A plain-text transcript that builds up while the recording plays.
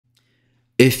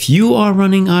If you are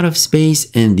running out of space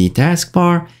in the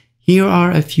taskbar, here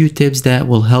are a few tips that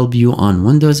will help you on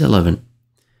Windows 11.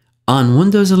 On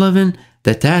Windows 11,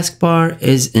 the taskbar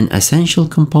is an essential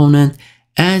component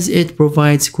as it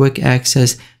provides quick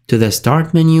access to the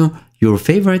start menu, your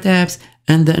favorite apps,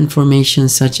 and the information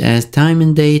such as time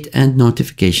and date and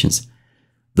notifications.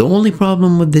 The only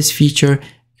problem with this feature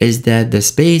is that the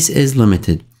space is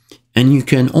limited and you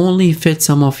can only fit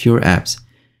some of your apps.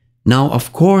 Now,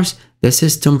 of course, the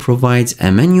system provides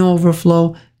a menu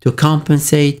overflow to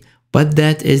compensate, but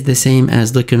that is the same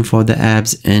as looking for the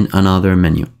apps in another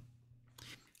menu.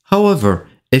 However,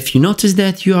 if you notice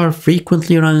that you are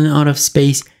frequently running out of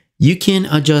space, you can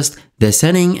adjust the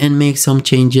setting and make some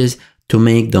changes to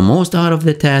make the most out of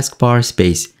the taskbar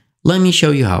space. Let me show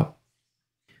you how.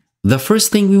 The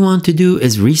first thing we want to do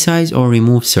is resize or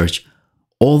remove search.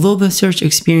 Although the search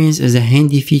experience is a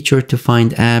handy feature to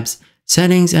find apps,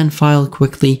 settings, and file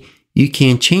quickly, you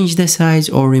can change the size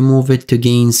or remove it to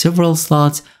gain several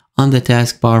slots on the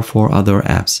taskbar for other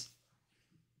apps.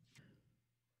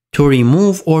 To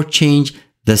remove or change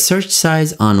the search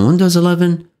size on Windows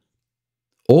 11,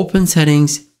 open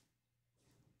Settings,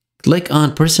 click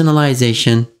on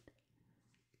Personalization,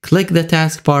 click the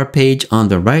taskbar page on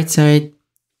the right side.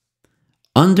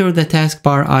 Under the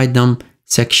taskbar item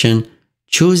section,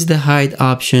 choose the hide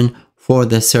option for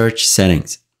the search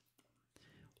settings.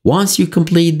 Once you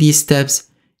complete these steps,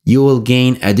 you will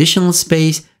gain additional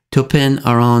space to pin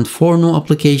around 4 new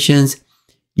applications.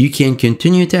 You can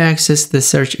continue to access the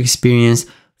search experience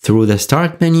through the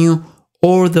Start menu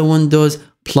or the Windows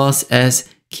 +S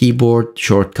keyboard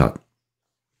shortcut.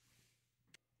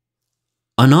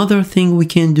 Another thing we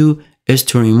can do is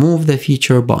to remove the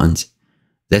feature buttons.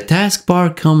 The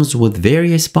taskbar comes with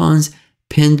various buttons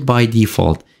pinned by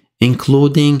default,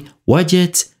 including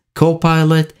widgets,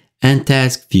 Copilot, and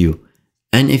Task View.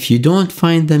 And if you don't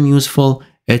find them useful,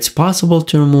 it's possible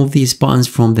to remove these buttons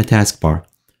from the taskbar.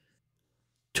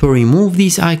 To remove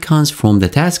these icons from the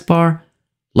taskbar,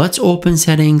 let's open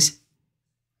Settings,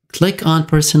 click on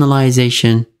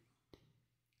Personalization,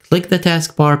 click the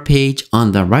taskbar page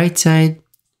on the right side.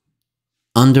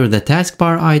 Under the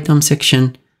taskbar item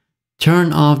section,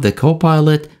 turn off the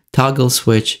Copilot toggle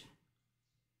switch,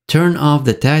 turn off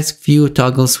the Task View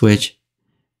toggle switch,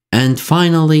 and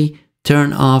finally,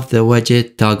 turn off the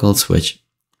widget toggle switch.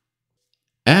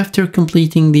 After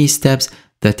completing these steps,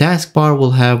 the taskbar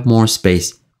will have more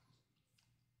space.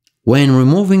 When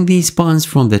removing these buttons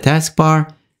from the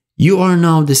taskbar, you are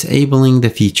now disabling the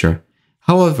feature.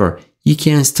 However, you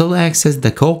can still access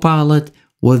the Copilot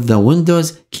with the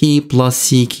Windows key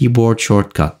 +C keyboard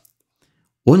shortcut,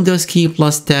 Windows key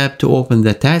 +Tab to open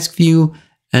the task view,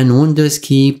 and Windows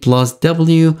key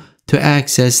 +W to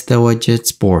access the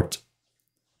widgets port.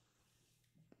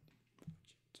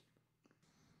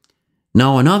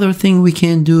 Now another thing we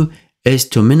can do is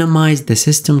to minimize the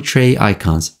system tray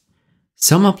icons.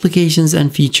 Some applications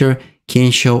and features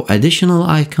can show additional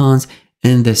icons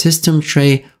in the system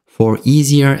tray for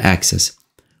easier access.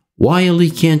 While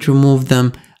you can't remove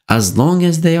them as long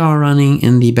as they are running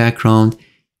in the background,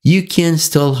 you can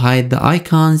still hide the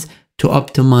icons to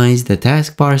optimize the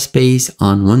taskbar space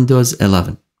on Windows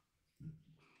 11.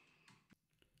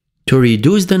 To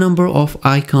reduce the number of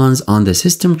icons on the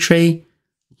system tray,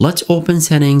 let's open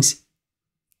Settings,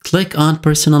 click on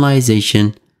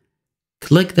Personalization,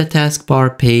 click the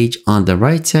taskbar page on the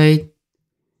right side,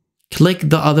 click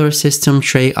the other system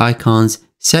tray icons,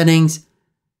 Settings,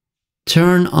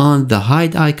 turn on the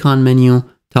Hide Icon menu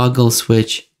toggle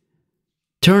switch,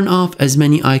 turn off as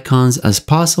many icons as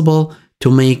possible to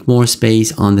make more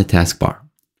space on the taskbar.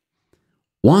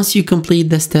 Once you complete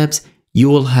the steps, you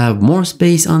will have more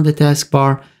space on the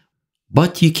taskbar,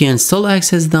 but you can still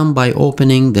access them by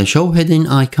opening the Show Hidden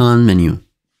Icon menu.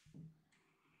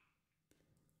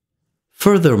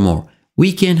 Furthermore,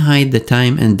 we can hide the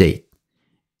time and date.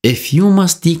 If you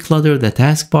must declutter the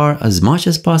taskbar as much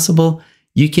as possible,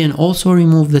 you can also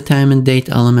remove the time and date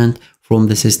element from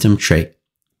the system tray.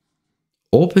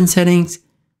 Open Settings,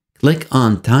 click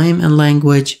on Time and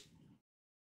Language,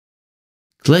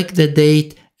 click the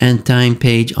Date and Time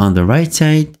page on the right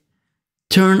side,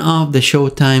 turn off the Show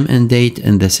Time and Date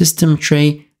in the system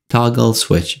tray toggle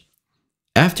switch.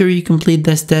 After you complete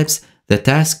the steps, the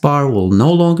taskbar will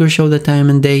no longer show the time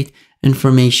and date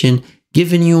information,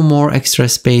 giving you more extra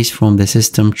space from the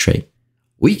system tray.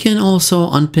 We can also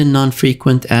unpin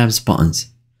non-frequent apps buttons.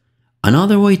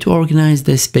 Another way to organize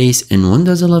the space in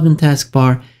Windows 11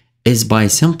 taskbar is by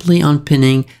simply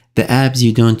unpinning the apps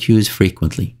you don't use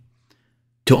frequently.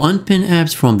 To unpin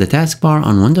apps from the taskbar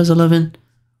on Windows 11,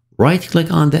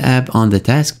 right-click on the app on the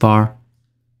taskbar,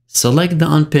 select the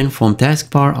Unpin from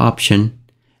Taskbar option,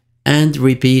 and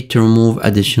repeat to remove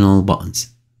additional buttons.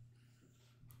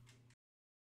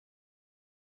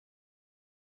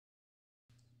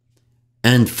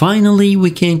 And finally,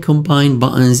 we can combine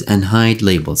buttons and hide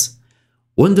labels.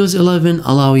 Windows 11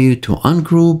 allows you to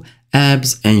ungroup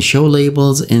apps and show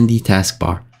labels in the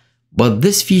taskbar, but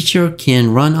this feature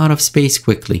can run out of space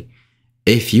quickly.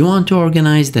 If you want to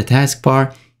organize the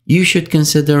taskbar, you should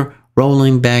consider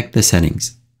rolling back the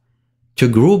settings. To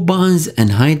group buttons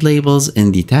and hide labels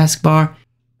in the taskbar,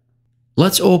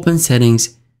 let's open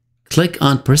Settings, click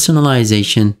on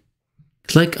Personalization,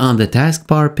 click on the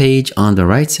taskbar page on the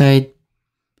right side,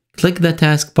 click the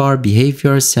taskbar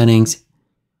behavior settings,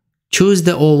 choose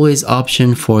the Always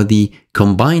option for the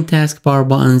Combine Taskbar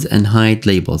Buttons and Hide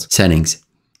Labels settings.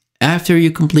 After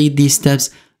you complete these steps,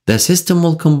 the system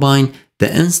will combine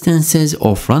the instances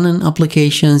of running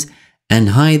applications and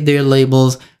hide their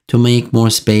labels to make more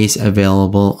space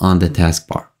available on the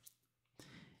taskbar.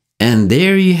 And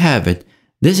there you have it.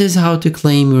 This is how to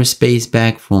claim your space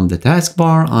back from the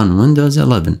taskbar on Windows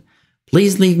 11.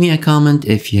 Please leave me a comment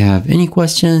if you have any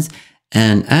questions,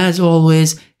 and as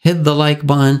always, hit the like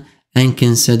button and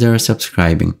consider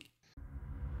subscribing.